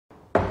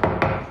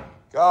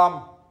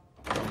Come.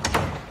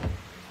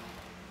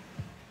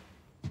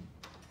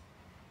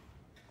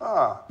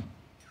 Ah.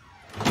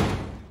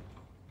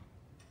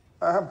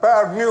 I have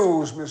bad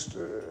news,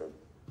 Mr.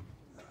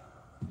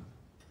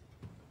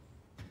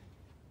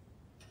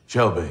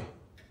 Shelby.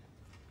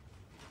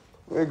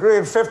 We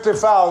agreed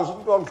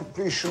 50,000 on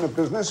completion of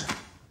business.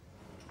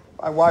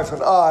 My wife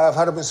and I have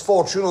had a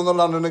misfortune on the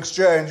London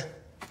Exchange.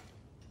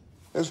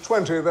 There's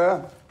 20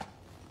 there.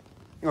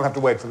 You'll have to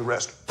wait for the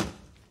rest.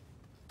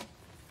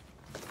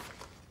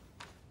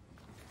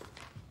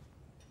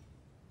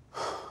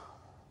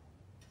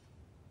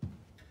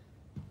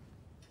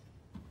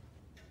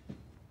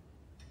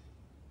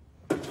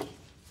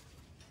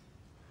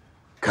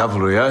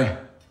 Cavalry, eh?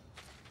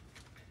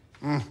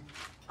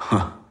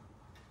 Huh.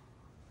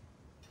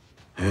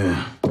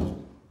 Yeah.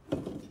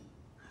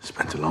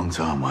 Spent a long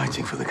time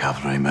waiting for the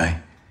cavalry, mate.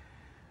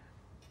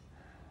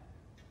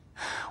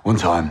 One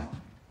time,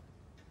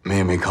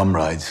 me and my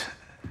comrades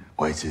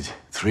waited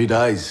 3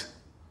 days.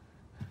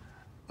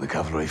 The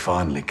cavalry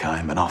finally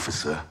came, an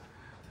officer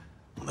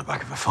on the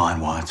back of a fine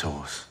white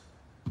horse.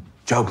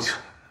 Joked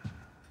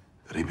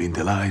that he'd been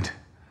delayed,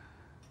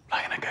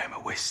 playing a game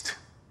of whist.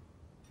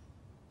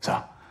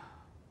 So,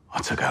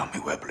 I took out my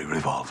Webley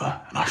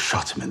revolver and I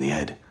shot him in the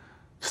head,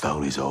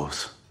 stole his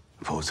horse,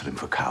 reported him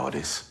for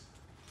cowardice.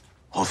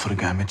 All for a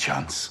game of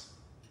chance.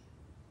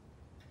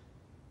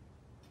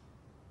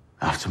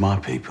 After my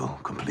people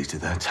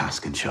completed their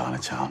task in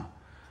Chinatown,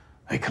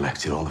 they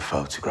collected all the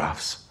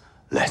photographs,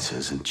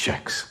 letters and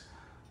checks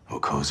that were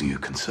causing you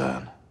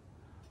concern.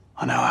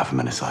 I now have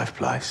them in a safe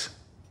place.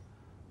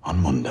 On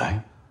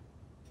Monday,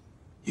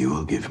 you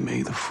will give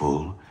me the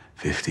full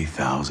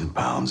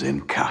 £50,000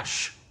 in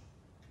cash.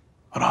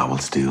 Or I will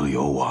steal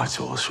your white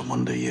horse from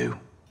under you.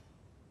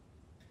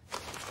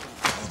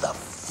 How the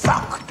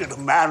fuck did a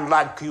man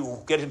like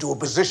you get into a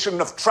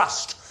position of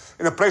trust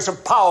in a place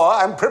of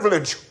power and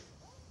privilege?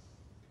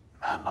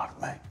 A man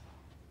like me.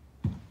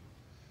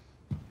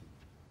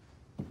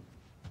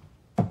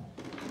 A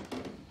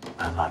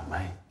man like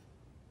me.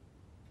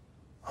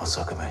 Oh,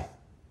 look at me.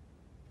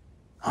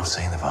 I'm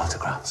seeing the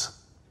photographs.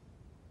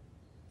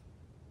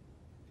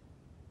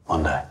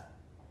 One day.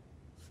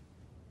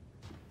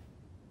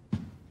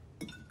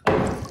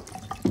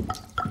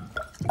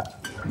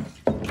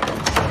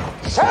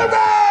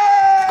 Shelby!